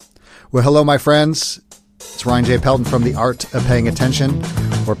Well, hello, my friends. It's Ryan J. Pelton from The Art of Paying Attention,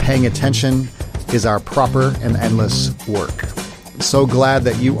 where paying attention is our proper and endless work. So glad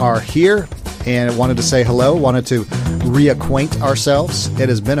that you are here and wanted to say hello, wanted to reacquaint ourselves. It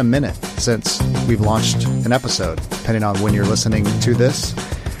has been a minute since we've launched an episode, depending on when you're listening to this.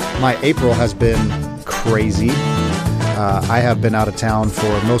 My April has been crazy. I have been out of town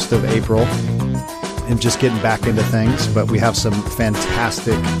for most of April and just getting back into things, but we have some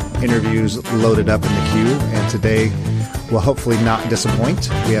fantastic interviews loaded up in the queue, and today will hopefully not disappoint.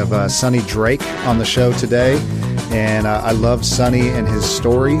 We have Sonny Drake on the show today, and I love Sonny and his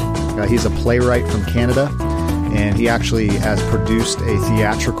story. He's a playwright from Canada, and he actually has produced a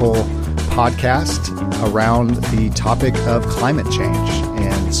theatrical podcast around the topic of climate change,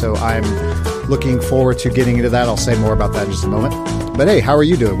 and so I'm looking forward to getting into that. I'll say more about that in just a moment. But hey, how are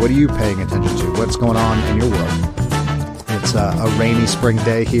you doing? What are you paying attention to? What's going on in your world? It's a rainy spring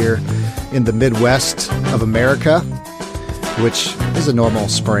day here in the Midwest of America, which is a normal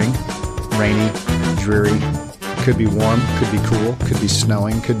spring. Rainy, dreary, could be warm, could be cool, could be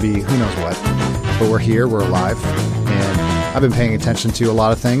snowing, could be who knows what. But we're here, we're alive, and I've been paying attention to a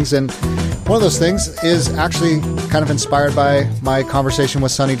lot of things. And one of those things is actually kind of inspired by my conversation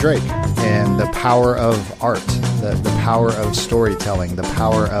with Sonny Drake and the power of art, the power of storytelling, the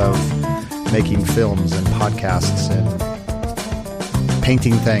power of making films and podcasts and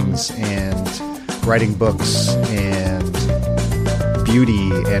painting things and writing books and beauty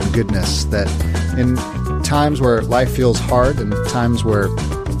and goodness, that in times where life feels hard and times where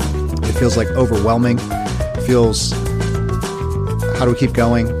it feels like overwhelming, feels, how do we keep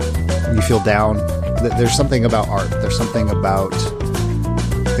going? You feel down. There's something about art. There's something about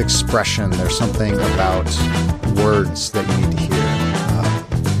expression. There's something about words that you need to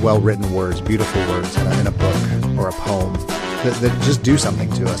hear. Well-written words, beautiful words in a book or a poem that just do something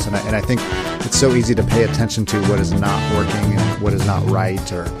to us. And I think it's so easy to pay attention to what is not working and what is not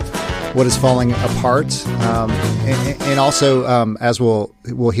right or what is falling apart. And also, as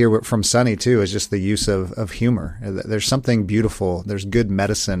we'll hear from Sonny too, is just the use of humor. There's something beautiful. There's good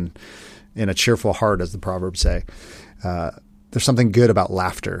medicine in a cheerful heart, as the Proverbs say. There's something good about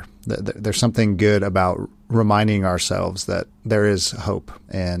laughter. There's something good about reminding ourselves that there is hope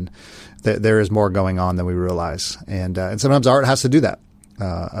and that there is more going on than we realize. And sometimes art has to do that.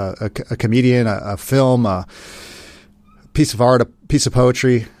 A comedian, a film, a piece of art, a piece of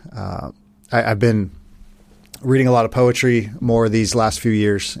poetry. I've been reading a lot of poetry more these last few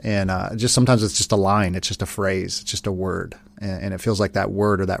years, and just sometimes it's just a line, it's just a phrase, it's just a word, and it feels like that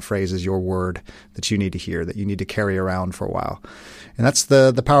word or that phrase is your word that you need to hear, that you need to carry around for a while, and that's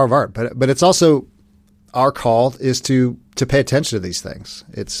the power of art. But it's also our call is to pay attention to these things.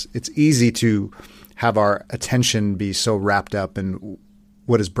 It's easy to have our attention be so wrapped up in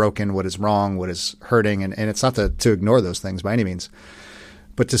what is broken, what is wrong, what is hurting, and it's not to ignore those things by any means,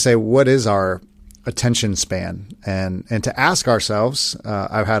 but to say, what is our attention span, and to ask ourselves.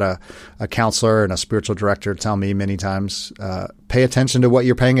 I've had a counselor and a spiritual director tell me many times, pay attention to what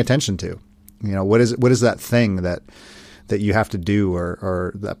you're paying attention to. You know, what is that thing that you have to do,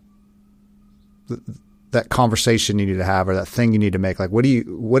 or that conversation you need to have, or that thing you need to make. Like, what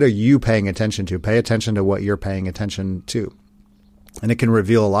are you paying attention to? Pay attention to what you're paying attention to, and it can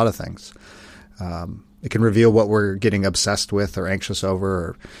reveal a lot of things. It can reveal what we're getting obsessed with or anxious over,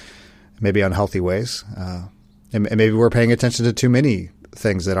 or maybe unhealthy ways. And maybe we're paying attention to too many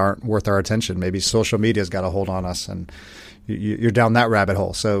things that aren't worth our attention. Maybe social media's got a hold on us and you're down that rabbit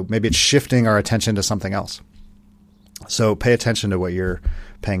hole. So maybe it's shifting our attention to something else. So pay attention to what you're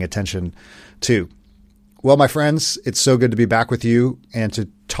paying attention to. Well, my friends, it's so good to be back with you and to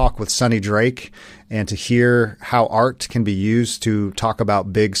talk with Sonny Drake and to hear how art can be used to talk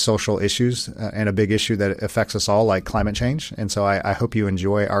about big social issues and a big issue that affects us all, like climate change. And so I hope you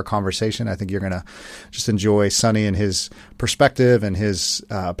enjoy our conversation. I think you're going to just enjoy Sonny and his perspective and his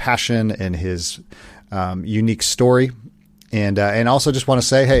passion and his unique story. And also just want to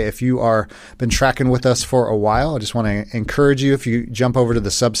say, hey, if you are been tracking with us for a while, I just want to encourage you, if you jump over to the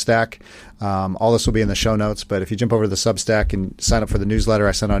Substack, all this will be in the show notes, but if you jump over to the Substack and sign up for the newsletter,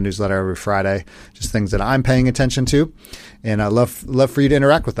 I send out a newsletter every Friday, just things that I'm paying attention to. And I love for you to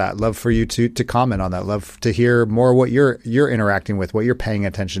interact with that. Love for you to comment on that. Love to hear more what you're interacting with, what you're paying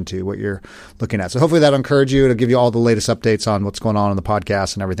attention to, what you're looking at. So hopefully that'll encourage you. It'll give you all the latest updates on what's going on the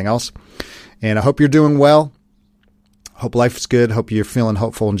podcast and everything else. And I hope you're doing well. Hope life's good. Hope you're feeling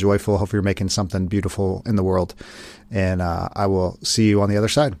hopeful and joyful. Hope you're making something beautiful in the world. And I will see you on the other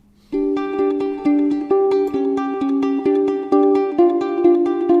side.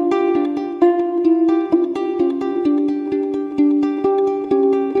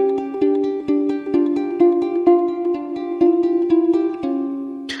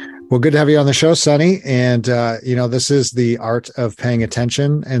 Well, good to have you on the show, Sonny. And, this is the art of paying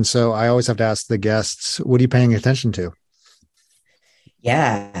attention. And so I always have to ask the guests, what are you paying attention to?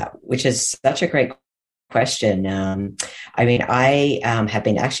 Yeah, which is such a great question. I have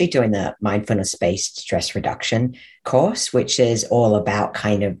been actually doing the mindfulness-based stress reduction course, which is all about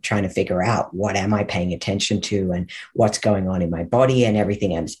kind of trying to figure out what am I paying attention to and what's going on in my body and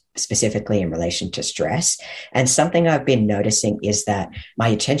everything, and specifically in relation to stress. And something I've been noticing is that my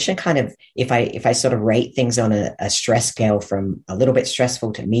attention kind of, if I sort of rate things on a stress scale from a little bit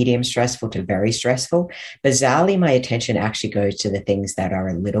stressful to medium stressful to very stressful, bizarrely, my attention actually goes to the things that are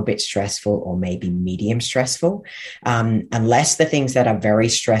a little bit stressful or maybe medium stressful, unless the things that are very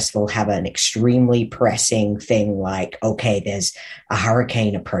stressful have an extremely pressing thing like, okay, there's a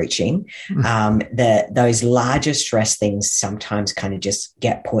hurricane approaching. Those larger stress things sometimes kind of just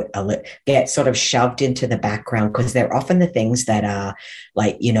get sort of shoved into the background because they're often the things that are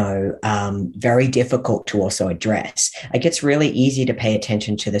like, very difficult to also address. Like it's really easy to pay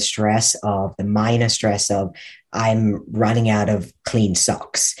attention to the minor stress of I'm running out of clean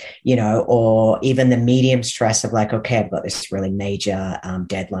socks, or even the medium stress of like, okay, I've got this really major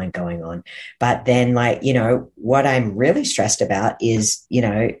deadline going on. But then what I'm really stressed about is,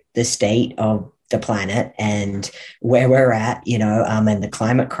 the state of the planet and where we're at, and the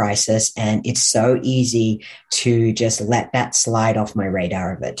climate crisis. And it's so easy to just let that slide off my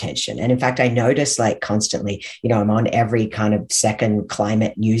radar of attention. And in fact, I notice like constantly, I'm on every kind of second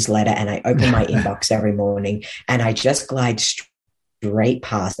climate newsletter and I open my inbox every morning and I just glide straight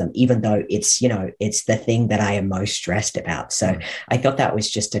past them, even though it's the thing that I am most stressed about. So I thought that was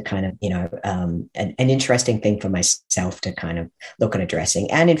just a kind of, an interesting thing for myself to kind of look at addressing.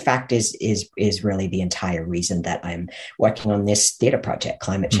 And in fact, is really the entire reason that I'm working on this theater project,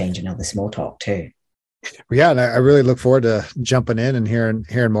 Climate Change and Other Small Talk too. Yeah, and I really look forward to jumping in and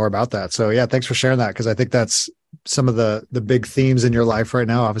hearing more about that. So yeah, thanks for sharing that, because I think that's some of the big themes in your life right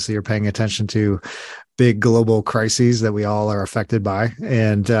now. Obviously, you're paying attention to big global crises that we all are affected by.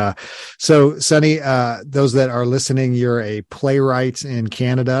 And so, Sonny, those that are listening, you're a playwright in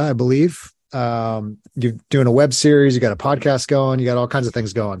Canada, I believe. You're doing a web series, you got a podcast going, you got all kinds of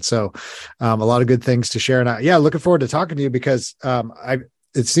things going. So a lot of good things to share. And looking forward to talking to you because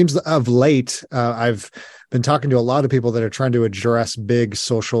it seems of late, I've been talking to a lot of people that are trying to address big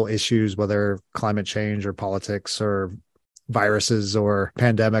social issues, whether climate change or politics or viruses or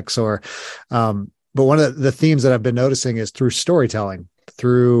pandemics but one of the themes that I've been noticing is through storytelling,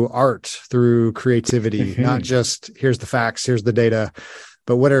 through art, through creativity, not just here's the facts, here's the data,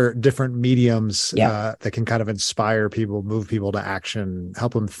 but what are different mediums that can kind of inspire people, move people to action,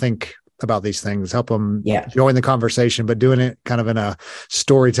 help them think about these things, help them join the conversation, but doing it kind of in a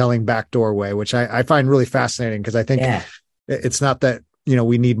storytelling backdoor way, which I find really fascinating because I think it's not that,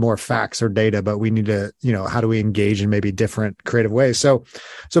 we need more facts or data, but we need to, how do we engage in maybe different creative ways? So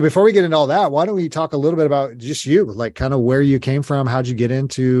before we get into all that, why don't we talk a little bit about just you, like kind of where you came from? How'd you get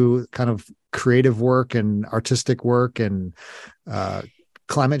into kind of creative work and artistic work and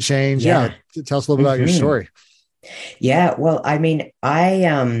climate change? Yeah. Tell us a little bit about your story. Yeah. Well, I mean,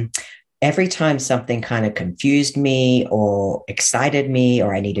 every time something kind of confused me or excited me,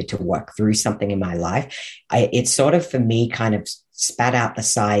 or I needed to work through something in my life, it's sort of for me kind of spat out the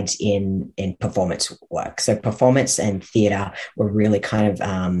sides in performance work. So performance and theater were really kind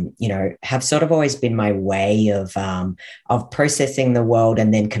of, have sort of always been my way of processing the world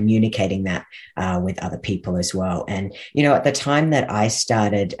and then communicating that with other people as well. And, at the time that I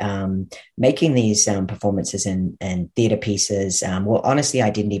started making these performances and theater pieces, well, honestly,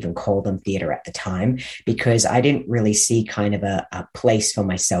 I didn't even call them theater at the time because I didn't really see kind of a place for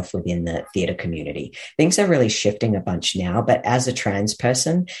myself within the theater community. Things are really shifting a bunch now, but as a trans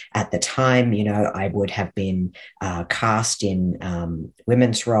person at the time, I would have been cast in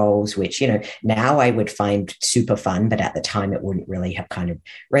women's roles, which, now I would find super fun, but at the time it wouldn't really have kind of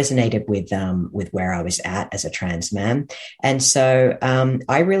resonated with where I was at as a trans man. And so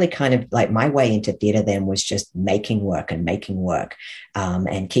I really kind of like my way into theater then was just making work and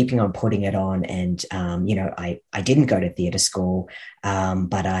keeping on putting it on. And, I didn't go to theater school,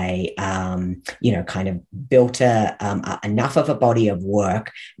 but I, kind of built enough of a body of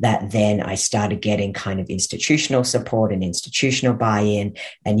work that then I started getting kind of institutional support and institutional buy-in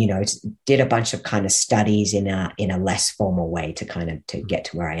and, did a bunch of kind of studies in a less formal way to get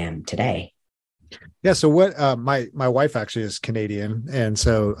to where I am today. Yeah. So what, my wife actually is Canadian. And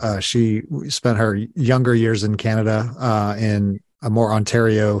so, she spent her younger years in Canada, in a more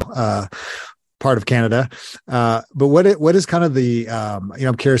Ontario, part of Canada. But what is kind of the,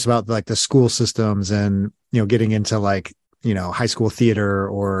 I'm curious about like the school systems and, getting into like high school theater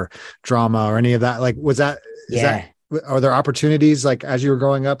or drama or any of that? Like, Yeah. are there opportunities like as you were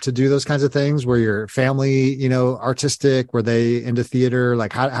growing up to do those kinds of things? Were your family, artistic? Were they into theater?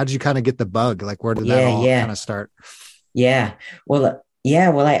 Like, how did you kind of get the bug? Like, where did that Yeah. all kind Yeah. of start? Yeah. Well, yeah.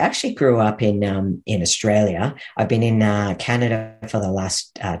 Well, I actually grew up in Australia. I've been in Canada for the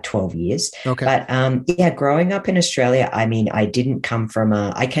last 12 years. Okay. But yeah, growing up in Australia, I mean, I came from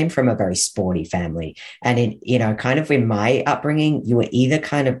a very sporty family. And kind of in my upbringing, you were either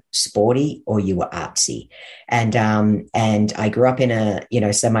kind of sporty or you were artsy. And I grew up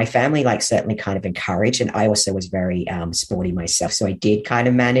so my family like certainly kind of encouraged, and I also was very sporty myself. So I did kind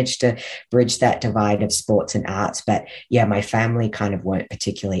of manage to bridge that divide of sports and arts. But yeah, my family kind of weren't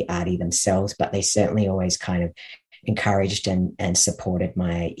particularly arty themselves, but they certainly always kind of encouraged and supported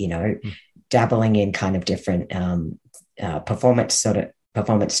my, dabbling in kind of different performance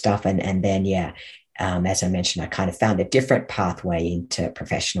stuff. And then, yeah, as I mentioned, I kind of found a different pathway into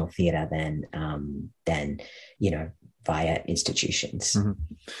professional theater than, via institutions. Mm-hmm.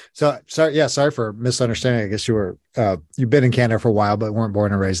 So sorry for misunderstanding. I guess you've been in Canada for a while, but weren't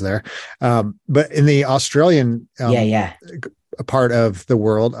born and raised there. But in the Australian, Yeah. a part of the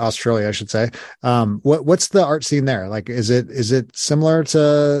world, Australia, I should say. What's the art scene there? Like, is it similar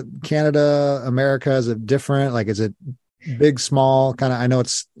to Canada, America? Is it different? Like, is it big, small? Kind of. I know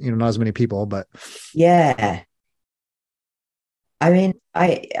it's not as many people, but Yeah.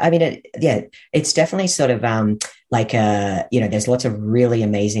 It's definitely sort of there's lots of really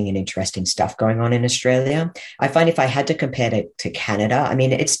amazing and interesting stuff going on in Australia. I find if I had to compare to Canada, I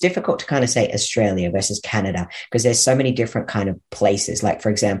mean, it's difficult to kind of say Australia versus Canada because there's so many different kind of places. Like, for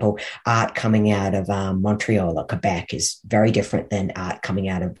example, art coming out of Montreal or Quebec is very different than art coming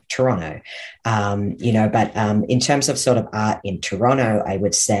out of Toronto. But in terms of sort of art in Toronto, I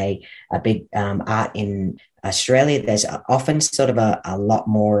would say a big art in Australia, there's often sort of a lot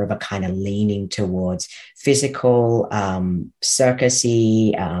more of a kind of leaning towards physical,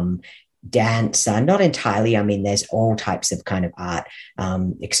 circusy, dance, not entirely. I mean, there's all types of kind of art,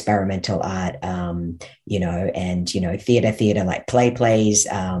 experimental art, theater like plays,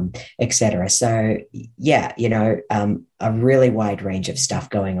 etc. So yeah, a really wide range of stuff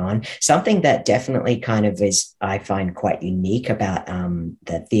going on. Something that definitely kind of I find quite unique about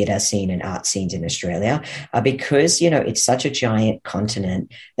the theater scene and art scenes in Australia, because, it's such a giant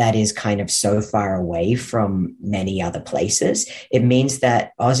continent that is kind of so far away from many other places. It means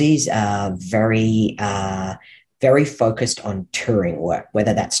that Aussies are very focused on touring work,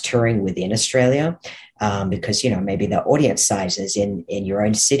 whether that's touring within Australia, because, maybe the audience sizes in your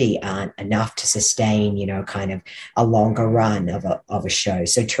own city aren't enough to sustain, kind of a longer run of a show.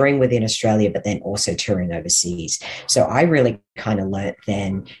 So touring within Australia, but then also touring overseas. So I really kind of learnt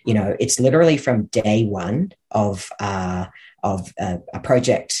then, it's literally from day one of a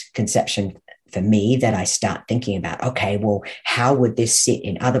project conception for me that I start thinking about, okay, well, how would this sit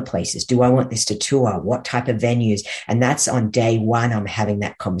in other places? Do I want this to tour? What type of venues? And that's on day one. I'm having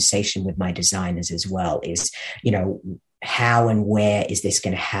that conversation with my designers as well is, how and where is this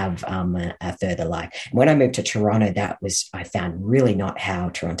going to have a further life? And when I moved to Toronto, I found really not how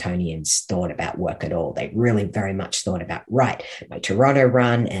Torontonians thought about work at all. They really very much thought about, right, my Toronto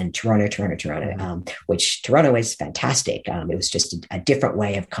run and Toronto, which Toronto is fantastic. It was just a different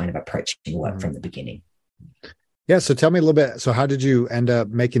way of kind of approaching work from the beginning. Yeah. So tell me a little bit. So how did you end up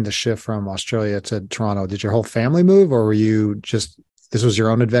making the shift from Australia to Toronto? Did your whole family move, or were you this was your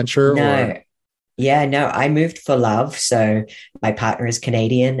own adventure? No. Or? Yeah, no, I moved for love. So my partner is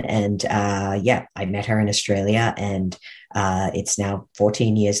Canadian, and I met her in Australia, and it's now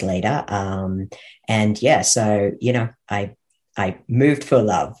 14 years later. And yeah, so, I moved for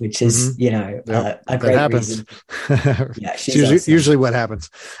love, which is, Yep, a great reason. Yeah, she's awesome. Usually what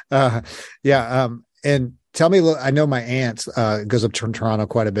happens. And tell me, I know my aunt goes up to Toronto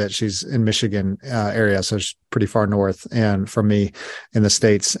quite a bit. She's in Michigan area, so she's pretty far north and from me in the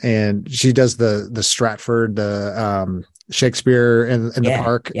States. And she does the Stratford, the Shakespeare in the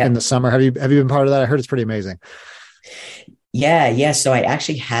park in the summer. Have you been part of that? I heard it's pretty amazing. Yeah. So I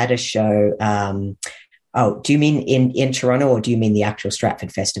actually had a show. Oh, do you mean in Toronto, or do you mean the actual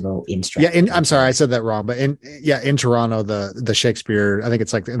Stratford Festival in Stratford? Yeah, I'm sorry, I said that wrong, but in Toronto, the Shakespeare, I think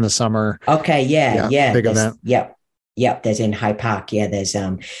it's like in the summer. Okay, yeah, big event. Yep. There's in High Park. Yeah, there's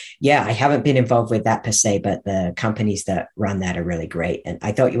I haven't been involved with that per se, but the companies that run that are really great. And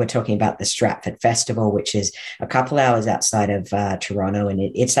I thought you were talking about the Stratford Festival, which is a couple hours outside of Toronto, and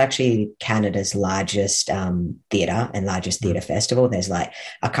it's actually Canada's largest theater and largest theater festival. There's like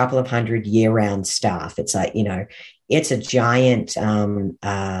a couple of hundred year-round staff. It's like, it's a giant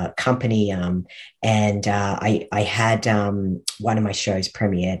company. And I had one of my shows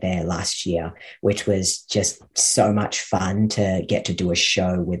premiere there last year, which was just so much fun to get to do a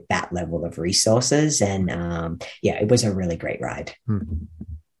show with that level of resources. And yeah, it was a really great ride.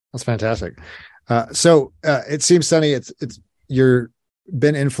 That's fantastic. So it seems, Sunny, it's you're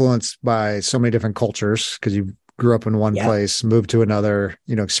been influenced by so many different cultures because you grew up in one place, moved to another,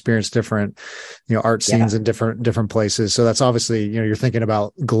 experienced different, art scenes in different places. So that's obviously, you're thinking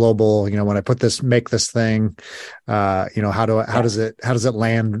about global, when I make this thing, how does it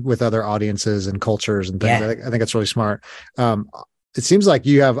land with other audiences and cultures and things? I think that's really smart. It seems like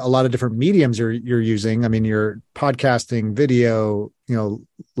you have a lot of different mediums you're using. I mean, you're podcasting, video,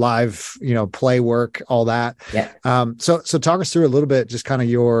 live, play work, all that. Yeah. So talk us through a little bit, just kind of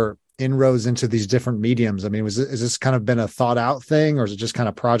your inroads into these different mediums. I mean, is this kind of been a thought out thing, or is it just kind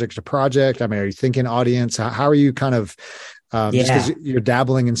of project to project? I mean, are you thinking audience? How are you kind of, just because you're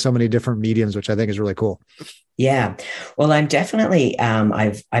dabbling in so many different mediums, which I think is really cool. Yeah. Well, I'm definitely,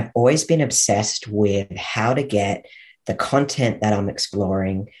 I've always been obsessed with how to get the content that I'm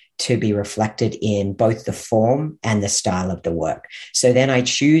exploring to be reflected in both the form and the style of the work. So then I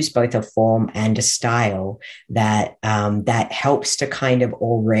choose both a form and a style that that helps to kind of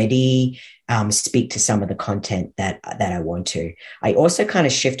already speak to some of the content that I want to. I also kind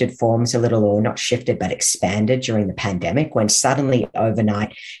of shifted forms a little, or not shifted, but expanded during the pandemic, when suddenly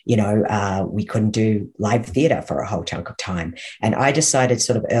overnight, we couldn't do live theater for a whole chunk of time. And I decided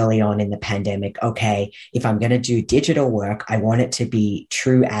sort of early on in the pandemic, okay, if I'm going to do digital work, I want it to be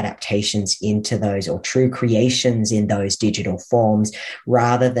true adaptations into those, or true creations in those digital forms,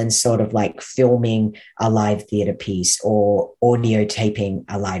 rather than sort of like filming a live theater piece or audio taping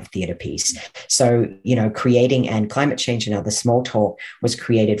a live theater piece. So, creating and Climate Change and Other Small Talk was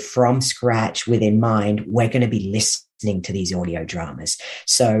created from scratch with in mind, we're going to be listening to these audio dramas.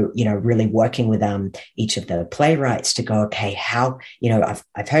 So, really working with each of the playwrights to go, okay, how,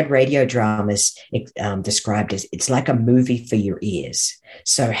 I've heard radio dramas described as it's like a movie for your ears.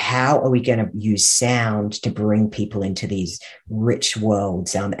 So how are we going to use sound to bring people into these rich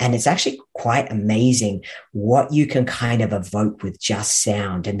worlds? And it's actually quite amazing what you can kind of evoke with just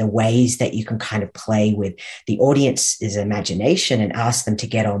sound, and the ways that you can kind of play with the audience's imagination and ask them to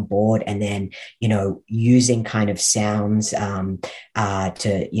get on board. And then, using kind of sounds to,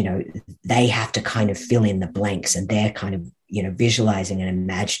 they have to kind of fill in the blanks, and they're kind of, visualizing and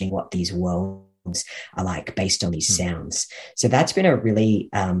imagining what these worlds are like based on these sounds. So that's been a really,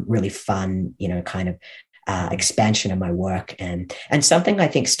 really fun, kind of expansion of my work. And something I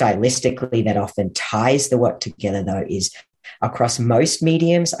think stylistically that often ties the work together, though, is across most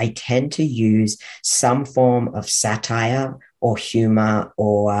mediums, I tend to use some form of satire or humor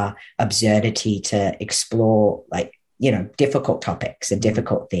or absurdity to explore, like, difficult topics and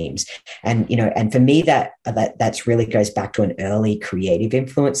difficult themes. And, and for me, that's really goes back to an early creative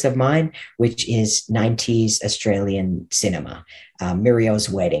influence of mine, which is 90s Australian cinema. Muriel's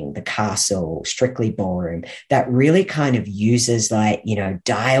Wedding, The Castle, Strictly Ballroom, that really kind of uses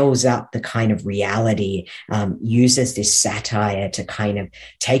dials up the kind of reality, uses this satire to kind of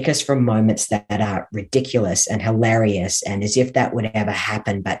take us from moments that are ridiculous and hilarious and as if that would ever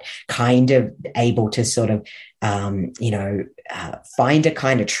happen, but kind of able to sort of, find a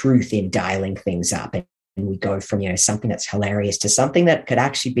kind of truth in dialing things up. And we go from, something that's hilarious to something that could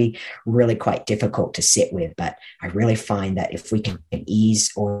actually be really quite difficult to sit with. But I really find that if we can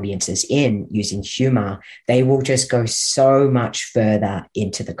ease audiences in using humor, they will just go so much further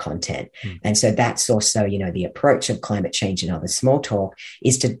into the content. And so that's also, the approach of Climate Change and Other Small Talk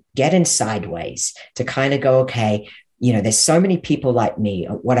is to get in sideways, to kind of go, okay, there's so many people like me,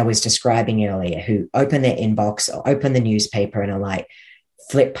 what I was describing earlier, who open their inbox or open the newspaper and are like,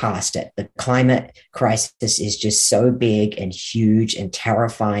 flip past it. The climate crisis is just so big and huge and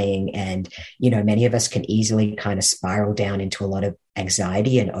terrifying. And, many of us can easily kind of spiral down into a lot of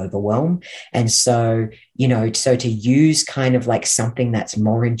anxiety and overwhelm. And so, so to use kind of like something that's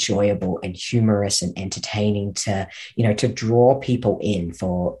more enjoyable and humorous and entertaining to, to draw people in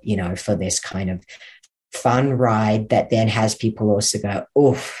for, for this kind of fun ride that then has people also go,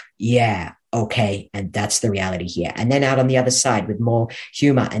 oof, yeah, okay, and that's the reality here. And then out on the other side with more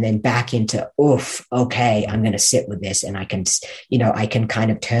humor, and then back into, oof, okay, I'm going to sit with this, and I can, I can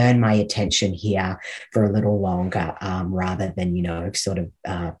kind of turn my attention here for a little longer, rather than, sort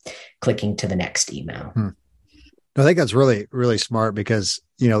of clicking to the next email. I think that's really, really smart because,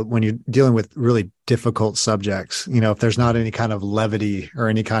 when you're dealing with really difficult subjects, if there's not any kind of levity or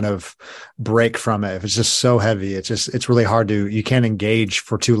any kind of break from it, if it's just so heavy, it's really hard you can't engage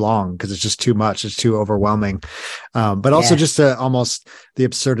for too long because it's just too much. It's too overwhelming. But also just almost the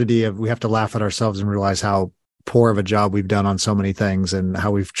absurdity of we have to laugh at ourselves and realize how poor of a job we've done on so many things and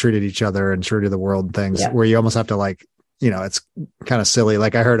how we've treated each other and treated the world and things where you almost have to it's kind of silly.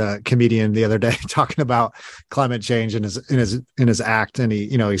 Like I heard a comedian the other day talking about climate change in his act. And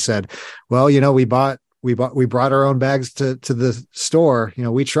he said, well, we brought our own bags to the store.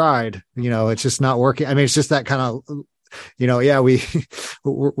 We tried, it's just not working. I mean, it's just that kind of,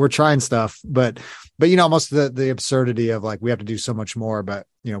 we're trying stuff, but almost the absurdity of like, we have to do so much more, but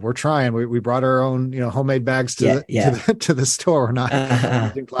we're trying, we brought our own, homemade bags to the store. We're not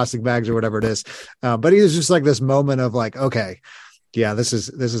using plastic bags or whatever it is. But it was just like this moment of like, okay, yeah, this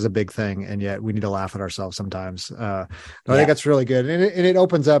is a big thing. And yet we need to laugh at ourselves sometimes. I think that's really good. And it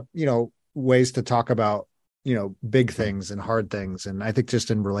opens up, ways to talk about, big things and hard things. And I think just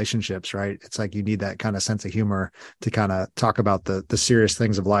in relationships, right, it's like you need that kind of sense of humor to kind of talk about the serious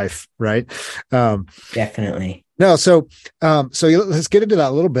things of life, right? Definitely. No, so let's get into that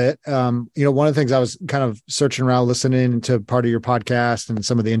a little bit. One of the things I was kind of searching around, listening to part of your podcast and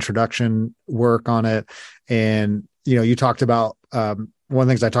some of the introduction work on it, and you talked about one of the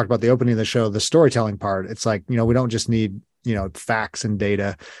things I talked about the opening of the show, the storytelling part. It's like we don't just need facts and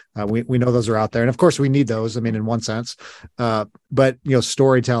data. We know those are out there. And of course we need those. I mean, in one sense, but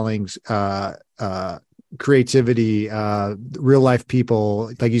storytelling's, creativity, real life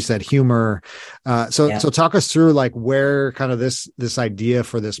people, like you said, humor. So talk us through like where kind of this idea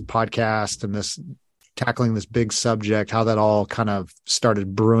for this podcast and this tackling this big subject, how that all kind of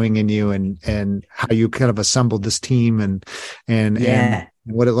started brewing in you and how you kind of assembled this team and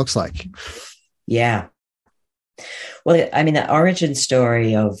what it looks like. Yeah. Well, I mean, the origin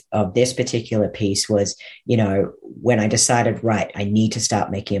story of this particular piece was, when I decided, right, I need to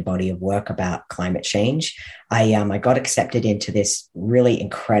start making a body of work about climate change. I got accepted into this really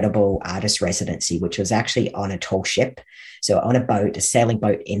incredible artist residency, which was actually on a tall ship. So on a boat, a sailing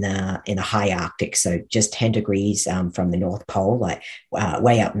boat in the high Arctic. So just 10 degrees from the North Pole, like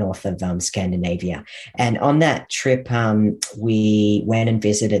way up north of Scandinavia. And on that trip, we went and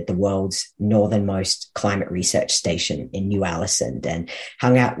visited the world's northernmost climate research station in New Allison and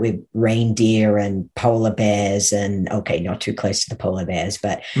hung out with reindeer and polar bears and, okay, not too close to the polar bears,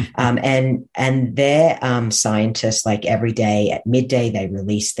 but, and their scientists, like every day at midday, they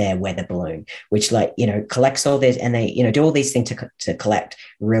release their weather balloon, which collects all this, and they, do all these things to collect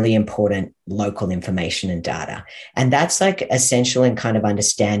really important local information and data. And that's like essential in kind of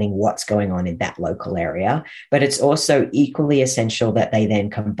understanding what's going on in that local area. But it's also equally essential that they then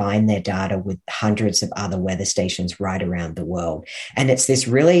combine their data with hundreds of other weather stations right around the world. And it's this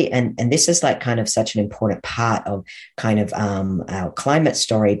really, and this is like kind of such an important part of kind of our climate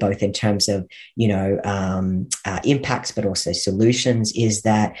story, both in terms of, impacts, but also solutions, is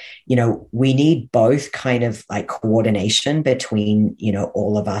that, we need both kind of like coordination between,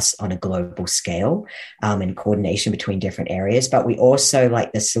 all of us on a global scale, and coordination between different areas. But we also,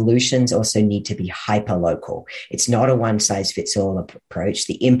 like, the solutions also need to be hyper local. It's not a one size fits all approach.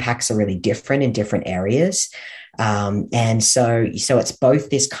 The impacts are really different in different areas. And so it's both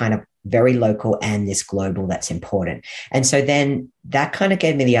this kind of very local and this global that's important. And so then that kind of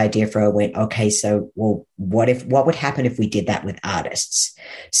gave me the idea for, I went, okay, so, well, what would happen if we did that with artists?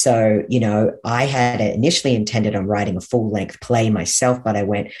 So, I had initially intended on writing a full length play myself, but I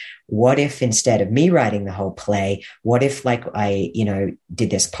went, what if instead of me writing the whole play, what if like I, did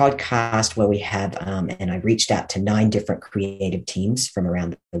this podcast where we have, and I reached out to 9 different creative teams from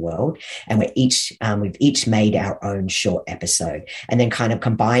around the world, and we've each made our own short episode, and then kind of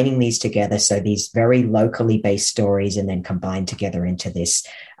combining these together. So these very locally based stories, and then combined together into this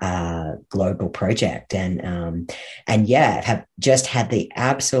global project. And have just had the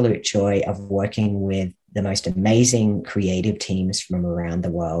absolute joy of working with the most amazing creative teams from around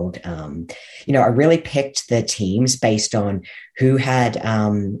the world. I really picked the teams based on who had,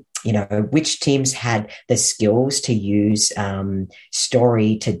 which teams had the skills to use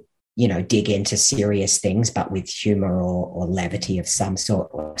story to, dig into serious things, but with humor or levity of some sort,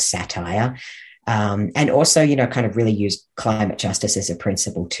 or satire. And also, kind of really use climate justice as a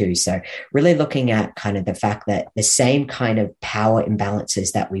principle too. So really looking at kind of the fact that the same kind of power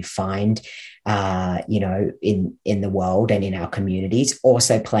imbalances that we find in the world and in our communities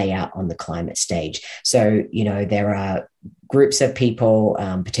also play out on the climate stage. So, there are groups of people,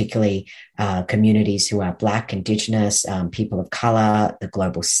 particularly communities who are Black, Indigenous, people of color, the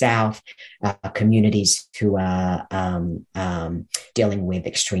global South, communities who are dealing with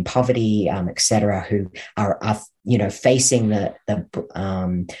extreme poverty, et cetera, who are facing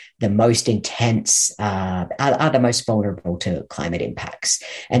the most intense, are the most vulnerable to climate impacts.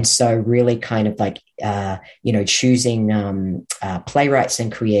 And so really kind of like, choosing playwrights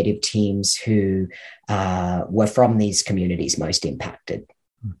and creative teams who were from these communities most impacted.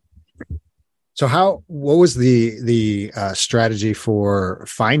 So what was the strategy for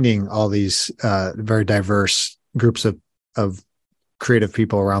finding all these very diverse groups of creative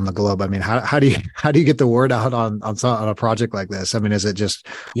people around the globe? I mean, how do you get the word out on a project like this? I mean, is it just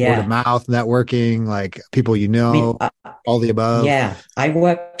word of mouth, networking, like people all the above? Yeah, I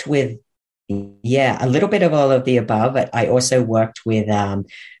worked with a little bit of all of the above. But I also worked with an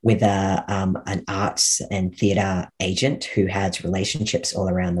arts and theatre agent who has relationships all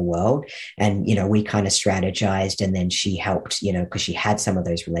around the world, and we kind of strategized, and then she helped, because she had some of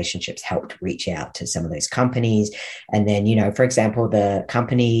those relationships, helped reach out to some of those companies, and then for example, the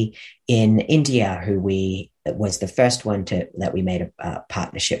company in India who was the first one that we made a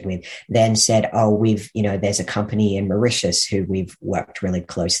partnership with, then said, there's a company in Mauritius who we've worked really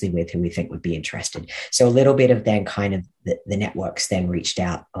closely with who we think would be interested. So a little bit of then kind of the networks then reached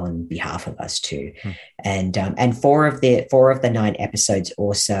out on behalf of us too. And four of the 9 episodes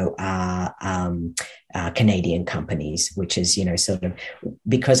also are Canadian companies, which is, sort of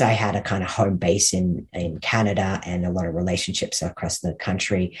because I had a kind of home base in Canada and a lot of relationships across the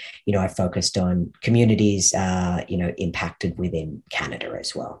country, I focused on communities, impacted within Canada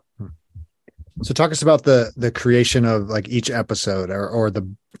as well. So talk us about the creation of like each episode or the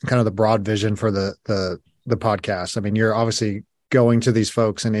kind of the broad vision for the podcast. I mean, you're obviously going to these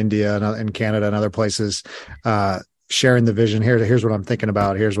folks in India and Canada and other places, sharing the vision. Here's what I'm thinking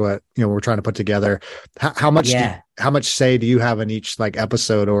about. Here's what, we're trying to put together. How much say do you have in each like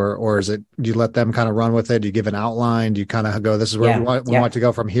episode, or is it, do you let them kind of run with it? Do you give an outline? Do you kind of go, this is where we want to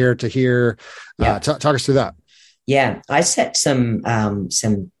go from here to here? Talk us through that. Yeah. I set some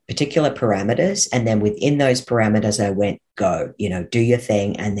particular parameters, and then within those parameters, I went, go, do your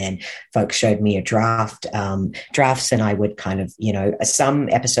thing. And then folks showed me a drafts, and I would kind of, some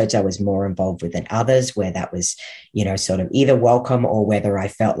episodes I was more involved with than others, where that was, sort of either welcome, or whether I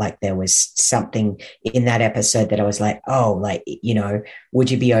felt like there was something in that episode that I was like,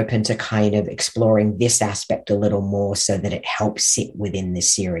 would you be open to kind of exploring this aspect a little more so that it helps sit within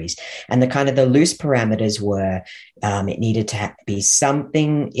this series? And the kind of the loose parameters were, it needed to be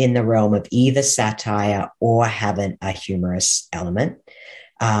something in the realm of either satire or having a humorous element.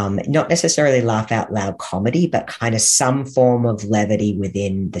 Not necessarily laugh out loud comedy, but kind of some form of levity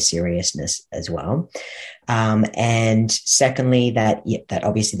within the seriousness as well. And secondly, that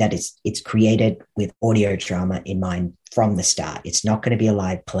obviously it's created with audio drama in mind from the start. It's not going to be a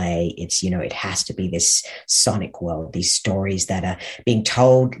live play. It's, it has to be this sonic world, these stories that are being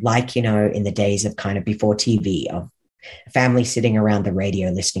told like, in the days of kind of before TV, of a family sitting around the radio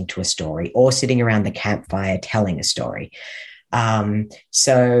listening to a story, or sitting around the campfire telling a story. And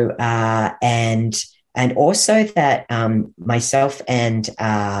also that myself and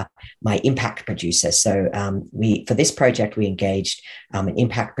my impact producer. So for this project, we engaged an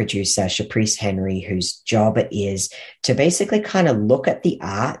impact producer, Shaprice Henry, whose job it is to basically kind of look at the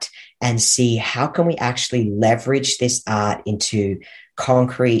art and see how can we actually leverage this art into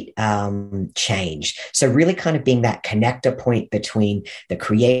concrete change. So really kind of being that connector point between the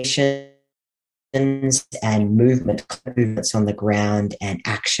creation and movements on the ground and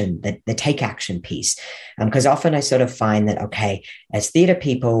action, the take action piece. Because often I sort of find that, okay, as theatre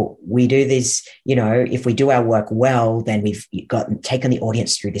people, we do this, if we do our work well, then we've taken the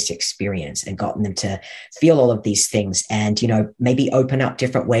audience through this experience and gotten them to feel all of these things and, maybe open up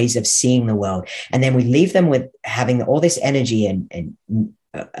different ways of seeing the world. And then we leave them with having all this energy and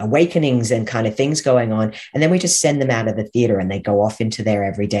awakenings and kind of things going on, and then we just send them out of the theater and they go off into their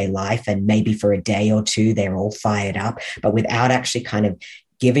everyday life, and maybe for a day or two they're all fired up, but without actually kind of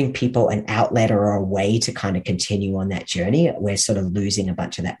giving people an outlet or a way to kind of continue on that journey, we're sort of losing a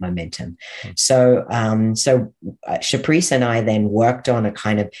bunch of that momentum. So Shaprice and I then worked on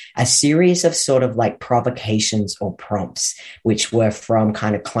a series of sort of like provocations or prompts, which were from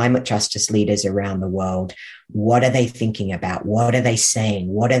kind of climate justice leaders around the world. What are they thinking about? What are they saying?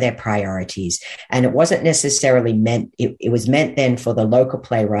 What are their priorities? And it wasn't necessarily meant, it was meant then for the local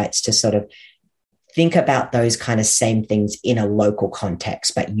playwrights to sort of think about those kind of same things in a local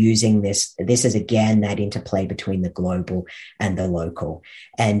context, but using this is again that interplay between the global and the local.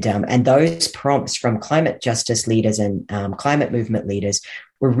 And those prompts from climate justice leaders and climate movement leaders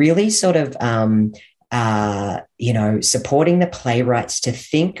were really sort of supporting the playwrights to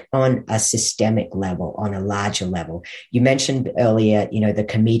think on a systemic level, on a larger level. You mentioned earlier, the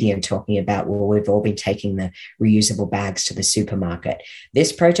comedian talking about, well, we've all been taking the reusable bags to the supermarket.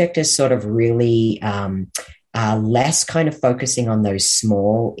 This project is sort of really less kind of focusing on those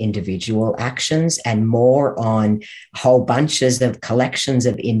small individual actions and more on whole bunches of collections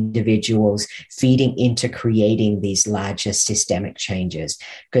of individuals feeding into creating these larger systemic changes.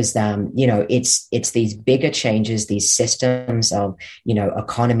 Because, it's these bigger changes, these systems of,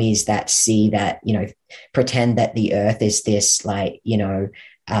 economies that see that, pretend that the earth is this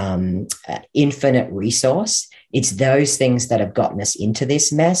infinite resource. It's those things that have gotten us into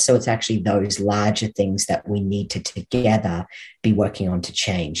this mess. So it's actually those larger things that we need to together be working on to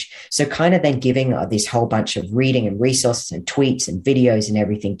change. So kind of then giving this whole bunch of reading and resources and tweets and videos and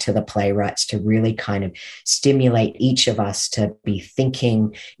everything to the playwrights to really kind of stimulate each of us to be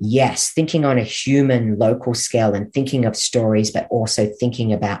thinking on a human local scale and thinking of stories, but also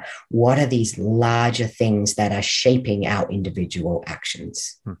thinking about what are these larger things that are shaping our individual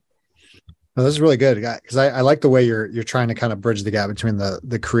actions. Well, this is really good because I like the way you're trying to kind of bridge the gap between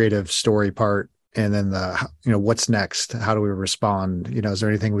the creative story part and then what's next? How do we respond? Is there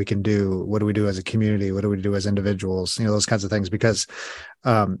anything we can do? What do we do as a community? What do we do as individuals? Those kinds of things, because,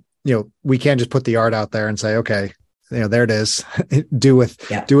 we can't just put the art out there and say, okay, there it is, do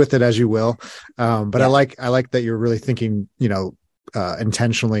with it as you will. But I like that you're really thinking,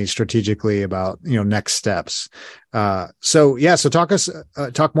 intentionally, strategically about, next steps. So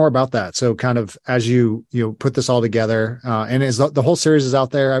talk more about that. So kind of as you put this all together, and is the whole series is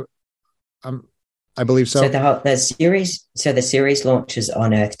out there? I believe so. So the series launches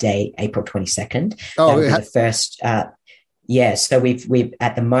on Earth Day, April 22nd. Oh, the first. So we've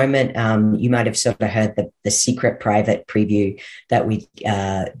at the moment, you might have sort of heard the secret private preview that we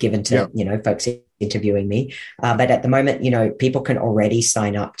given to folks interviewing me. But at the moment, people can already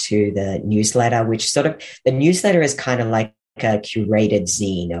sign up to the newsletter, which the newsletter is kind of like a curated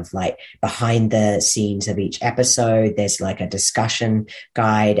zine of like behind the scenes of each episode. There's like a discussion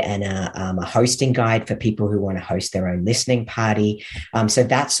guide and a hosting guide for people who want to host their own listening party. So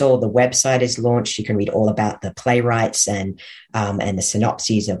that's all. The website is launched. You can read all about the playwrights and the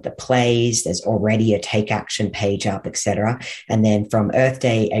synopses of the plays. There's already a take action page up, etc. And then from Earth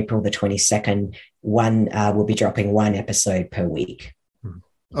Day, April the 22nd, we'll be dropping one episode per week.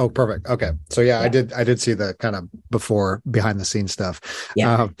 Oh, perfect. Okay. So I did see the kind of behind the scenes stuff.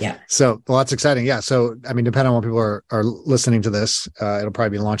 So, well, that's exciting. Yeah. So, I mean, depending on when people are listening to this, it'll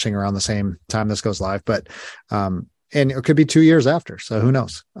probably be launching around the same time this goes live, but, and it could be 2 years after. So who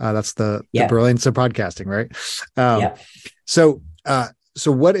knows? That's the brilliance of podcasting, right? So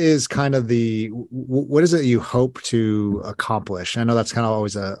what is kind of what is it you hope to accomplish? I know that's kind of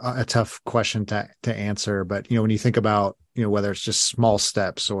always a tough question to answer, but, when you think about, whether it's just small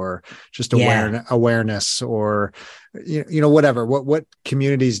steps or just awareness or, whatever, what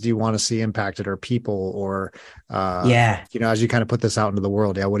communities do you want to see impacted or people or, as you kind of put this out into the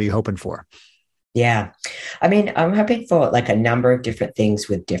world, what are you hoping for? Yeah. I mean, I'm hoping for like a number of different things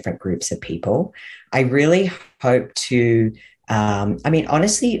with different groups of people. I really hope to,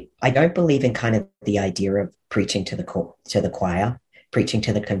 honestly, I don't believe in kind of the idea of preaching to the choir, preaching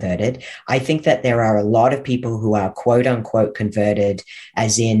to the converted. I think that there are a lot of people who are quote unquote converted,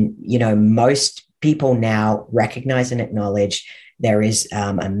 as in, most people now recognize and acknowledge there is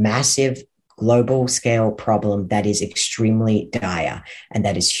a massive global scale problem that is extremely dire and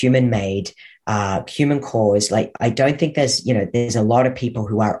that is human made. Human cause. Like, I don't think there's a lot of people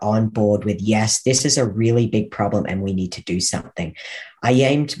who are on board with, yes, this is a really big problem and we need to do something. I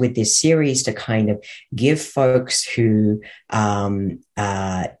aimed with this series to kind of give folks who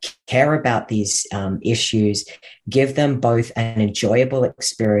care about these issues, give them both an enjoyable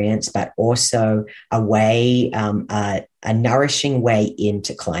experience, but also a way, a nourishing way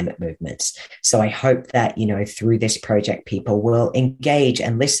into climate movements. So I hope that, through this project, people will engage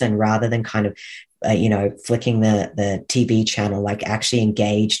and listen rather than kind of, flicking the TV channel, like actually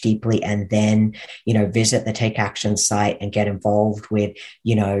engage deeply and then, visit the Take Action site and get involved with,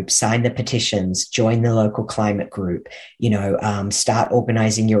 sign the petitions, join the local climate group, start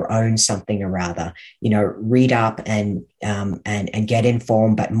organizing your own something or other, read up and get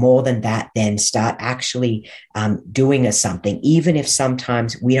informed. But more than that, then start actually doing something, even if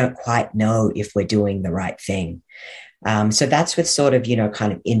sometimes we don't quite know if we're doing the right thing. So that's with sort of,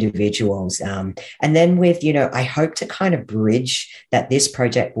 kind of individuals. And then with, I hope to kind of bridge that this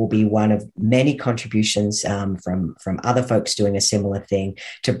project will be one of many contributions from other folks doing a similar thing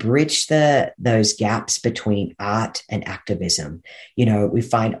to bridge those gaps between art and activism. We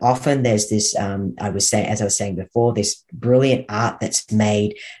find often there's this, as I was saying before, this brilliant art that's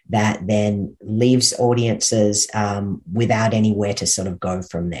made that then leaves audiences without anywhere to sort of go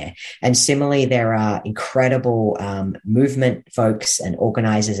from there. And similarly, there are incredible movement folks and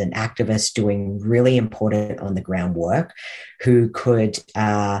organizers and activists doing really important on the ground work who could,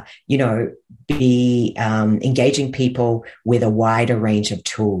 be engaging people with a wider range of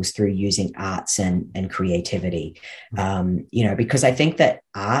tools through using arts and creativity. Because I think that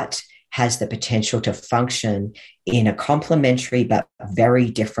art has the potential to function in a complementary but very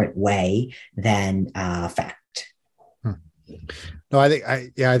different way than fact. No, I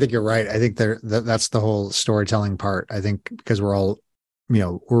think you're right. I think that's the whole storytelling part. I think because we're all,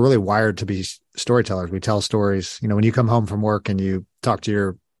 we're really wired to be storytellers. We tell stories. When you come home from work and you talk to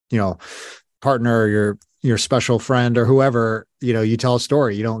your, partner, or your special friend or whoever, you tell a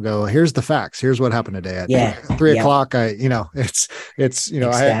story. You don't go, here's the facts. Here's what happened today at 3 o'clock. It's exactly.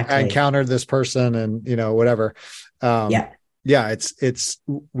 I encountered this person and, whatever. It's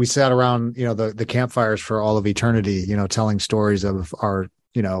we sat around, the campfires for all of eternity, telling stories of our,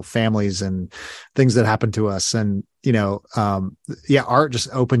 families and things that happened to us. And, art just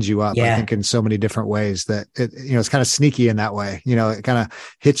opens you up, I think, in so many different ways that it's kind of sneaky in that way. It kind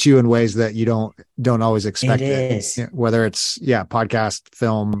of hits you in ways that you don't always expect it. Whether it's, podcast,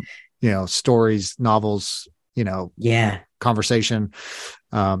 film, stories, novels, conversation.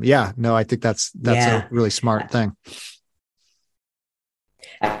 I think that's a really smart thing.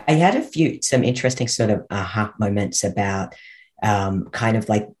 I had some interesting sort of aha moments about kind of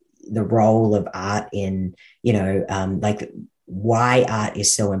like the role of art in, like why art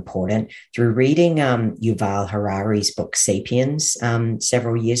is so important through reading Yuval Harari's book Sapiens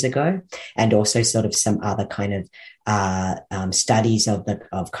several years ago, and also sort of some other kind of studies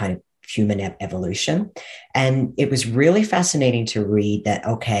of kind of human evolution. And it was really fascinating to read that,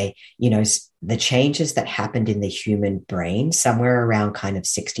 the changes that happened in the human brain somewhere around kind of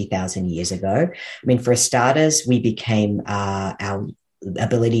 60,000 years ago. I mean, for starters, we became our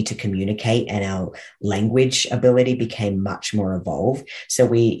ability to communicate and our language ability became much more evolved. So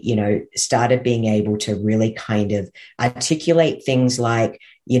we, started being able to really kind of articulate things like,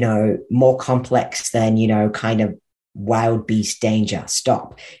 more complex than, kind of wild beast danger,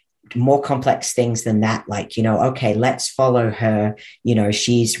 stop. More complex things than that, like, let's follow her.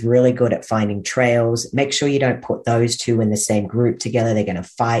 She's really good at finding trails. Make sure you don't put those two in the same group together. They're going to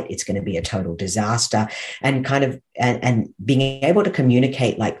fight. It's going to be a total disaster. And kind of, and being able to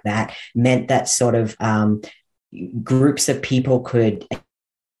communicate like that meant that sort of groups of people could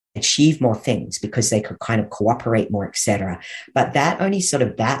achieve more things because they could kind of cooperate more, etc. But that only sort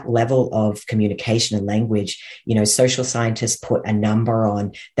of that level of communication and language, social scientists put a number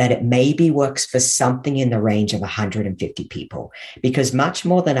on that it maybe works for something in the range of 150 people, because much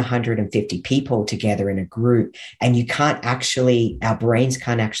more than 150 people together in a group, and our brains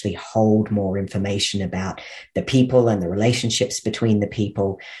can't actually hold more information about the people and the relationships between the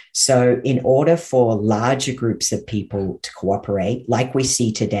people. So in order for larger groups of people to cooperate, like we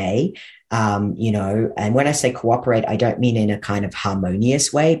see today, and when I say cooperate, I don't mean in a kind of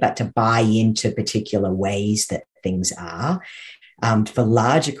harmonious way, but to buy into particular ways that things are. For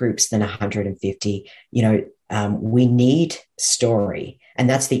larger groups than 150, we need story. And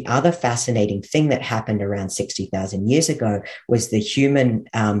that's the other fascinating thing that happened around 60,000 years ago, was the human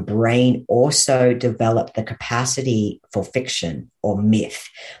brain also developed the capacity for fiction or myth,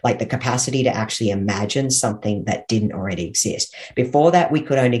 like the capacity to actually imagine something that didn't already exist. Before that, we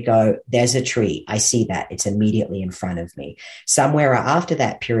could only go, there's a tree. I see that. It's immediately in front of me. Somewhere after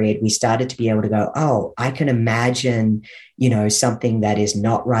that period, we started to be able to go, oh, I can imagine, something that is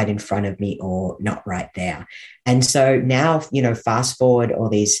not right in front of me or not right there. And so now, fast forward all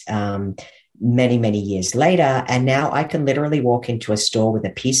these many, many years later, and now I can literally walk into a store with a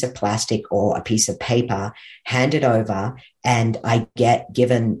piece of plastic or a piece of paper, hand it over, and I get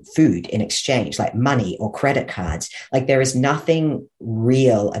given food in exchange, like money or credit cards. Like there is nothing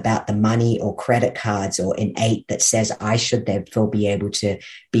real about the money or credit cards or innate that says I should therefore be able to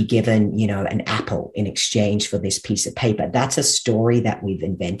be given, an apple in exchange for this piece of paper. That's a story that we've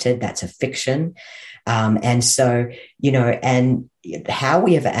invented. That's a fiction. And so, and how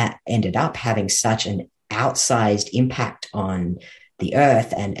we have ended up having such an outsized impact on the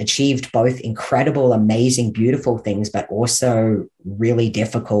earth and achieved both incredible, amazing, beautiful things, but also really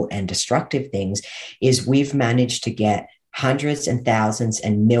difficult and destructive things, is we've managed to get hundreds and thousands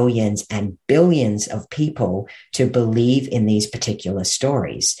and millions and billions of people to believe in these particular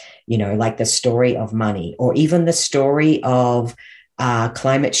stories, like the story of money, or even the story of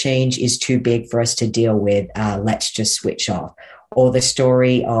climate change is too big for us to deal with. Let's just switch off. Or the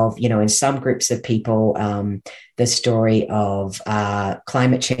story of, in some groups of people, the story of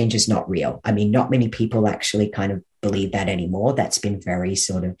climate change is not real. I mean, not many people actually kind of believe that anymore. That's been very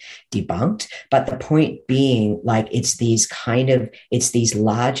sort of debunked. But the point being, like, it's these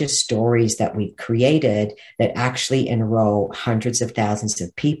larger stories that we've created that actually enroll hundreds of thousands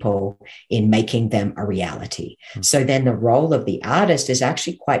of people in making them a reality. Mm-hmm. So then the role of the artist is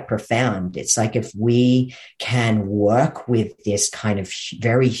actually quite profound. It's like, if we can work with this kind of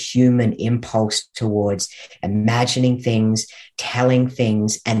very human impulse towards imagining things, telling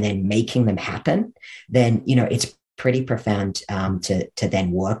things, and then making them happen, then, it's pretty profound to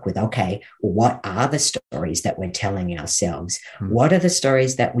then work with, okay, what are the stories that we're telling ourselves? What are the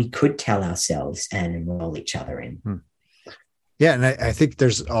stories that we could tell ourselves and enroll each other in? Yeah. And I think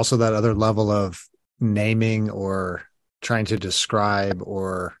there's also that other level of naming or trying to describe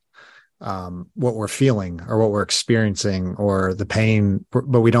or what we're feeling or what we're experiencing or the pain,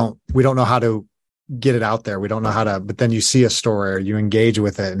 but we don't know how to get it out there. We don't know how to, but then you see a story or you engage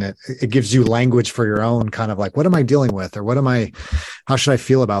with it, and it gives you language for your own kind of like, what am I dealing with? Or how should I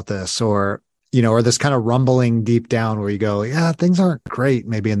feel about this? Or, or this kind of rumbling deep down where you go, yeah, things aren't great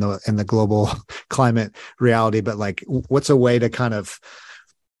maybe in the global climate reality, but like, what's a way to kind of,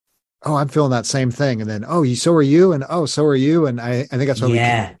 oh, I'm feeling that same thing. And then, oh, so are you. And oh, so are you. And I think that's why we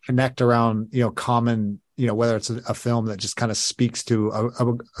can connect around, common, whether it's a film that just kind of speaks to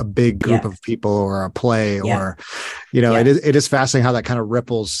a big group of people, or a play, or, it is fascinating how that kind of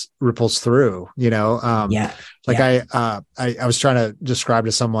ripples through, I was trying to describe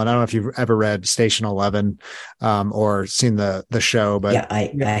to someone, I don't know if you've ever read Station 11, or seen the show, but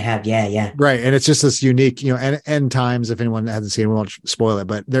I have. Yeah. Right. And it's just this unique, end times, if anyone hasn't seen it, we won't spoil it,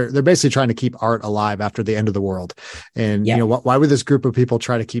 but they're basically trying to keep art alive after the end of the world. And, why would this group of people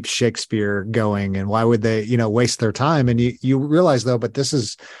try to keep Shakespeare going? And why would they, waste their time? And you realize though, but this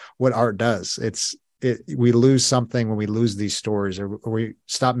is what art does. We lose something when we lose these stories, or we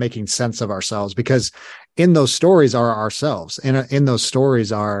stop making sense of ourselves, because in those stories are ourselves. And in those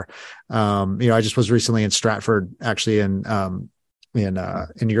stories are, I just was recently in Stratford, actually in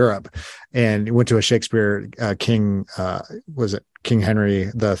Europe, and went to a Shakespeare King, was it King Henry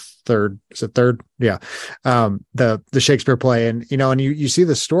the Third? Is it third? Yeah. The Shakespeare play. And, and you see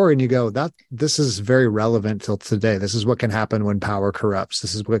the story and you go, this is very relevant till today. This is what can happen when power corrupts.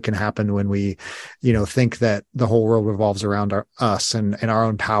 This is what can happen when we, think that the whole world revolves around us and our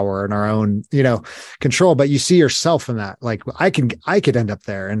own power and our own, control. But you see yourself in that. Like, I could end up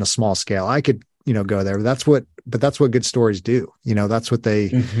there in a small scale. I could, go there. That's what good stories do. That's what they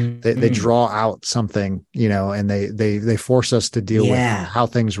draw out something, and they force us to deal with how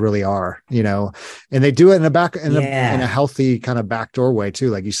things really are, and they do it in a healthy kind of backdoor way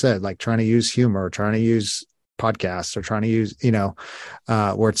too. Like you said, like trying to use humor, trying to use podcasts, or trying to use,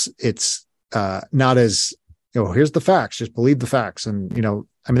 where it's not as, here's the facts, just believe the facts. And,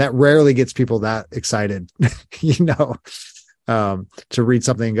 that rarely gets people that excited, to read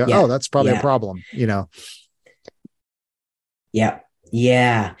something and go, oh, that's probably a problem, Yeah.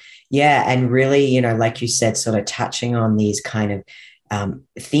 And really, like you said, sort of touching on these kind of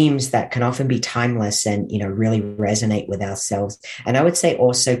themes that can often be timeless and, really resonate with ourselves. And I would say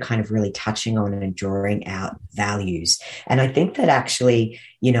also kind of really touching on and drawing out values. And I think that actually,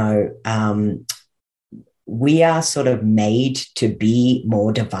 we are sort of made to be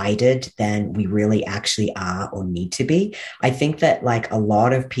more divided than we really actually are or need to be. I think that like a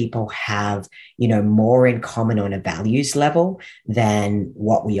lot of people have, more in common on a values level than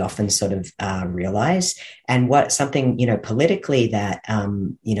what we often sort of realize. And what something, politically that,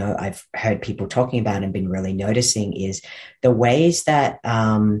 I've heard people talking about and been really noticing is the ways that,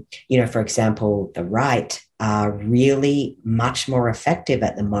 for example, the right are really much more effective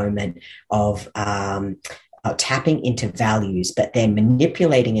at the moment of tapping into values, but then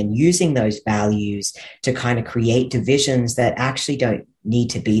manipulating and using those values to kind of create divisions that actually don't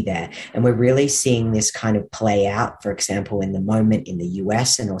need to be there. And we're really seeing this kind of play out, for example, in the moment in the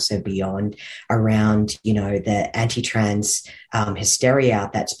US and also beyond around, the anti-trans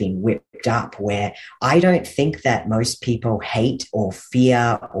hysteria that's being whipped up, where I don't think that most people hate or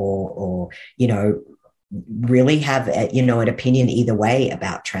fear or really have, an opinion either way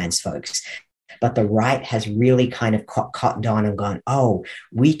about trans folks. but the right has really kind of cottoned on and gone, oh,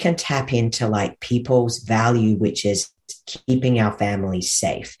 we can tap into like people's value, which is keeping our families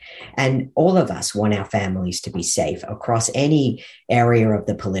safe. And all of us want our families to be safe across any area of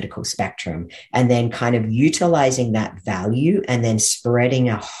the political spectrum. And then kind of utilizing that value and then spreading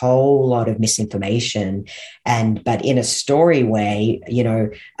a whole lot of misinformation, but in a story way,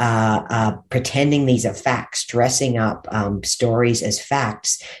 pretending these are facts, dressing up stories as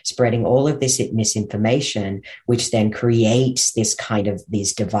facts, spreading all of this misinformation, which then creates this kind of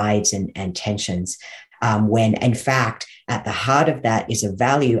these divides and tensions. When in fact, at the heart of that is a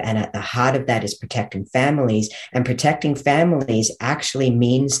value, and at the heart of that is protecting families. And protecting families actually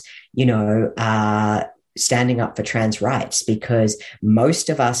means, standing up for trans rights, because most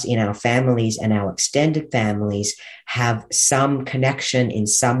of us in our families and our extended families have some connection in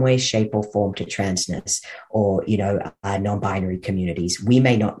some way, shape, or form to transness or, non-binary communities. We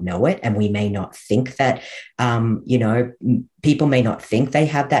may not know it, and we may not think that, people may not think they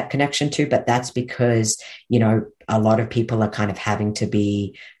have that connection to, but that's because, a lot of people are kind of having to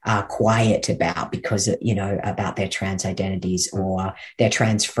be quiet because, about their trans identities or their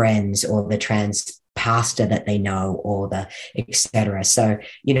trans friends or the trans pastor that they know or the et cetera. So,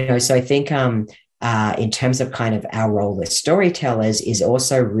 so I think in terms of kind of our role as storytellers is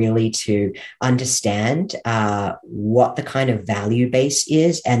also really to understand what the kind of value base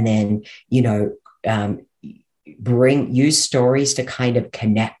is, and then, use stories to kind of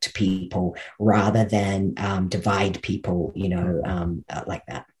connect people rather than divide people, like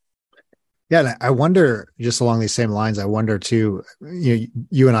that. Yeah, I wonder, just along these same lines, I wonder too,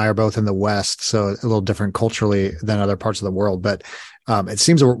 you and I are both in the West, so a little different culturally than other parts of the world, but it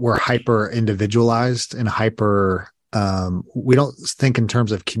seems we're hyper individualized and we don't think in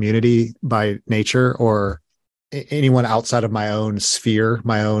terms of community by nature or anyone outside of my own sphere,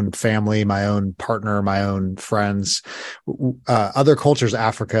 my own family, my own partner, my own friends. Other cultures,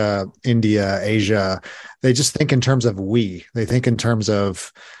 Africa, India, Asia, they just think in terms of they think in terms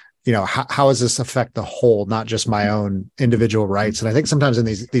of, how does this affect the whole, not just my own individual rights? And I think sometimes in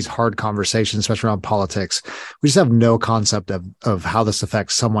these hard conversations, especially around politics, we just have no concept of how this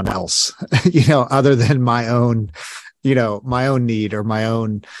affects someone else, other than my own need or my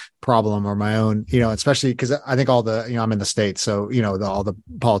own problem or my own, especially because I think I'm in the States. So, all the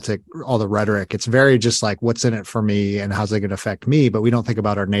all the rhetoric, it's very just like, what's in it for me and how's it going to affect me? But we don't think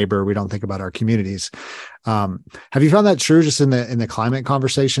about our neighbor. We don't think about our communities. Have you found that true just in the climate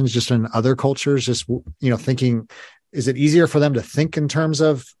conversations, just in other cultures, just, thinking, is it easier for them to think in terms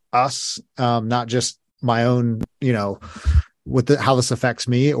of us, not just my own, how this affects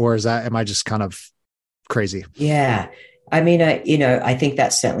me, or am I just kind of crazy? Yeah. I mean, I think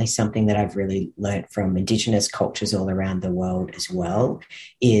that's certainly something that I've really learned from Indigenous cultures all around the world as well,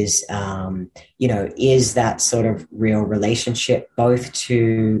 is that sort of real relationship both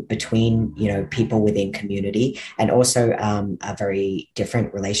between, people within community, and also a very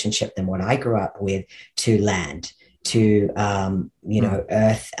different relationship than what I grew up with to land, to,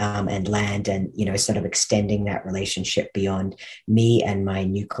 earth and land, and, sort of extending that relationship beyond me and my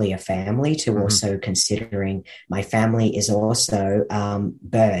nuclear family to also considering my family is also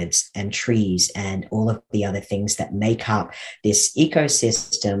birds and trees and all of the other things that make up this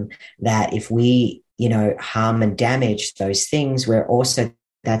ecosystem, that if we, harm and damage those things,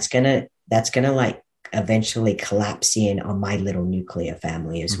 that's going to like eventually collapse in on my little nuclear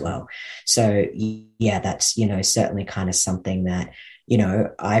family as well. So yeah, that's, certainly kind of something that,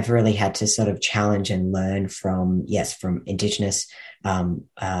 I've really had to sort of challenge and learn from Indigenous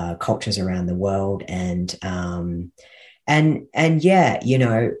cultures around the world. And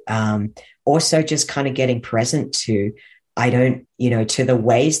also just kind of getting present to, to the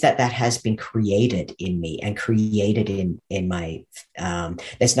ways that has been created in me and created in my,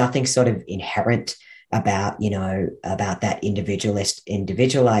 there's nothing sort of inherent about that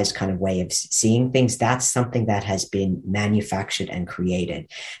individualized kind of way of seeing things. That's something that has been manufactured and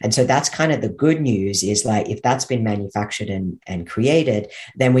created. And so that's kind of the good news, is like, if that's been manufactured and created,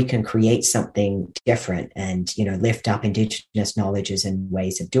 then we can create something different and, lift up Indigenous knowledges and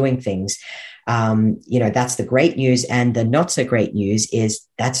ways of doing things. That's the great news. And the not so great news is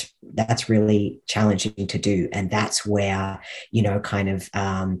that's really challenging to do. And that's where,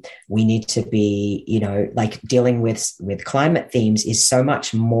 we need to be, like dealing with climate themes is so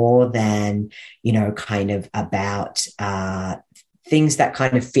much more than, kind of about, things that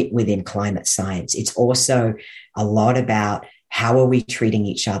kind of fit within climate science. It's also a lot about how are we treating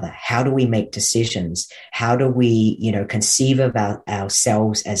each other? How do we make decisions? How do we, conceive of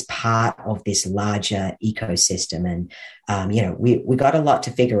ourselves as part of this larger ecosystem? And, we got a lot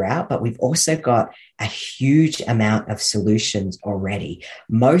to figure out, but we've also got a huge amount of solutions already.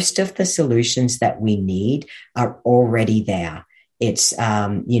 Most of the solutions that we need are already there. It's,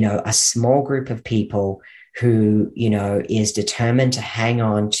 a small group of people who, is determined to hang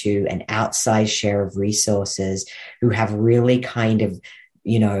on to an outsized share of resources, who have really kind of,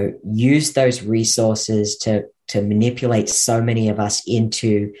 used those resources to manipulate so many of us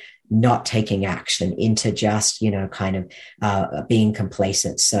into not taking action, into just, being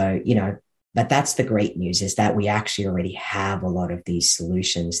complacent. So, but that's the great news, is that we actually already have a lot of these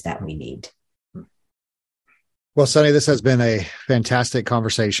solutions that we need. Well, Sonny, this has been a fantastic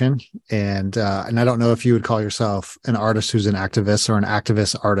conversation, and I don't know if you would call yourself an artist who's an activist or an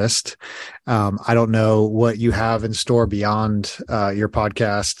activist artist. I don't know what you have in store beyond your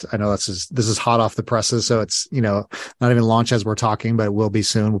podcast. I know this is hot off the presses, so it's not even launched as we're talking, but it will be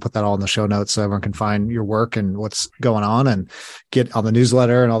soon. We'll put that all in the show notes so everyone can find your work and what's going on and get on the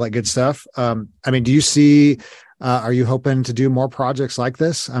newsletter and all that good stuff. Do you see? Are you hoping to do more projects like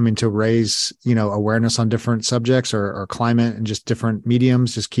this? To raise, awareness on different subjects or climate and just different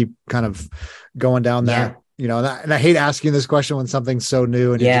mediums, just keep kind of going down that, and I hate asking this question when something's so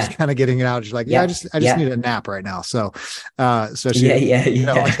new and you're just kind of getting it out. You're like, I just need a nap right now. So, especially,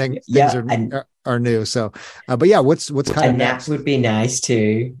 I think things are new. So, but yeah, what's kind of naps would be nice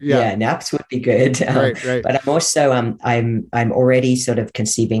too. Yeah, naps would be good. Right. But I'm also, I'm already sort of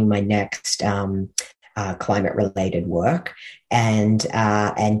conceiving my next, climate related work, and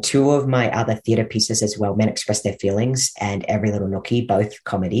two of my other theater pieces as well, Men Express Their Feelings and Every Little Nookie, both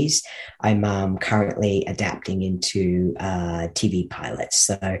comedies, I'm currently adapting into TV pilots.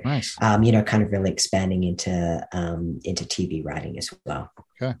 So nice. Kind of really expanding into TV writing as well.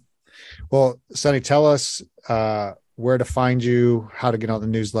 Okay. Well, Sonny, tell us where to find you, how to get on the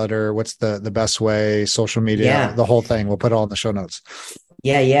newsletter, what's the best way, social media, the whole thing. We'll put it all in the show notes.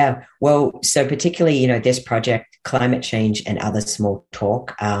 Yeah. Well, so particularly, this project, Climate Change and Other Small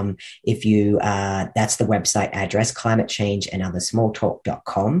Talk, if you, that's the website address,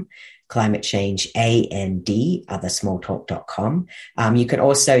 climatechangeandothersmalltalk.com, Climate Change, AND, othersmalltalk.com. You can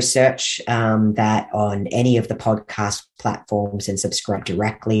also search that on any of the podcast platforms and subscribe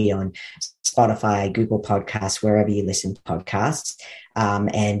directly on Spotify, Google Podcasts, wherever you listen to podcasts.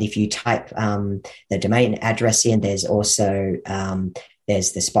 And if you type the domain address in, there's also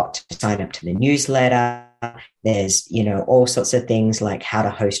there's the spot to sign up to the newsletter. There's, all sorts of things like how to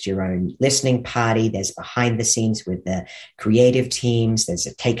host your own listening party. There's behind the scenes with the creative teams. There's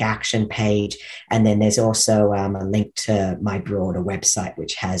a take action page. And then there's also a link to my broader website,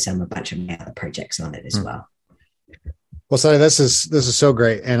 which has a bunch of my other projects on it as well. Well, Sonny, this is so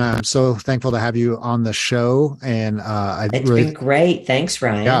great, and I'm so thankful to have you on the show. And it's been great. Thanks,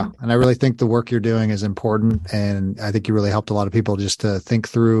 Ryan. Yeah, and I really think the work you're doing is important, and I think you really helped a lot of people just to think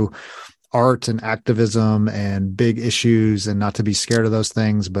through art and activism and big issues, and not to be scared of those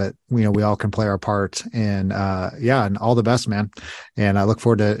things. But we all can play our part. And and all the best, man. And I look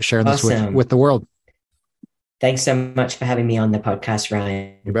forward to sharing this with the world. Thanks so much for having me on the podcast,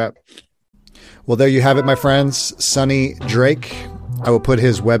 Ryan. You bet. Well, there you have it, my friends. Sonny Drake. I will put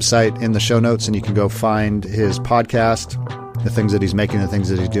his website in the show notes, and you can go find his podcast, the things that he's making, the things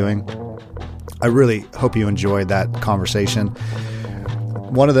that he's doing. I really hope you enjoyed that conversation.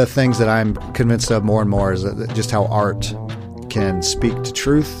 One of the things that I'm convinced of more and more is that just how art can speak to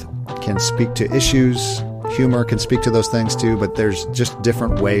truth, can speak to issues. Humor can speak to those things too, but there's just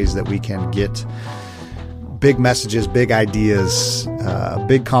different ways that we can get big messages, big ideas,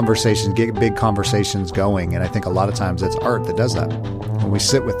 big conversations, get big conversations going. And I think a lot of times it's art that does that. When we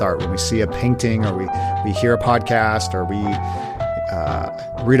sit with art, when we see a painting, or we hear a podcast, or we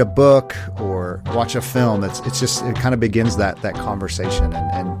read a book or watch a film, it kind of begins that conversation.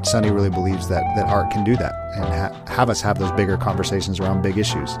 And Sonny really believes that art can do that and have us have those bigger conversations around big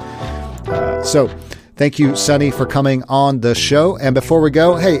issues. So thank you, Sonny, for coming on the show. And before we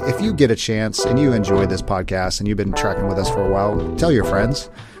go, hey, if you get a chance and you enjoy this podcast and you've been tracking with us for a while, tell your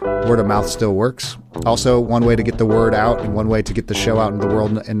friends. Word of mouth still works. Also, one way to get the word out and one way to get the show out into the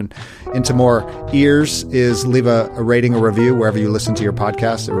world and into more ears is leave a rating or review wherever you listen to your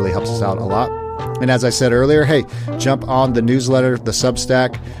podcast. It really helps us out a lot. And as I said earlier, hey, jump on the newsletter, the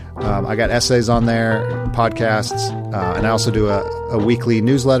Substack. I got essays on there, podcasts, and I also do a weekly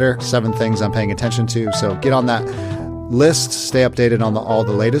newsletter, 7 things I'm paying attention to. So get on that list, stay updated on all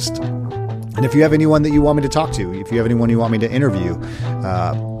the latest. And if you have anyone that you want me to talk to, if you have anyone you want me to interview,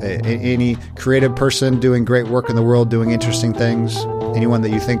 any creative person doing great work in the world, doing interesting things, anyone that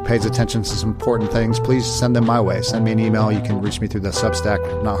you think pays attention to some important things, please send them my way. Send me an email. You can reach me through the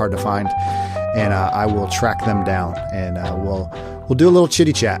Substack, not hard to find, and I will track them down, and we'll do a little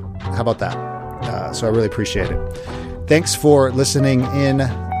chitty chat. How about that? So I really appreciate it. Thanks for listening in.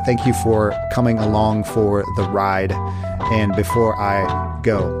 Thank you for coming along for the ride. And before I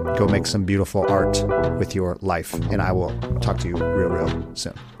go make some beautiful art with your life. And I will talk to you real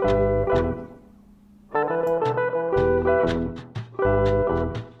soon.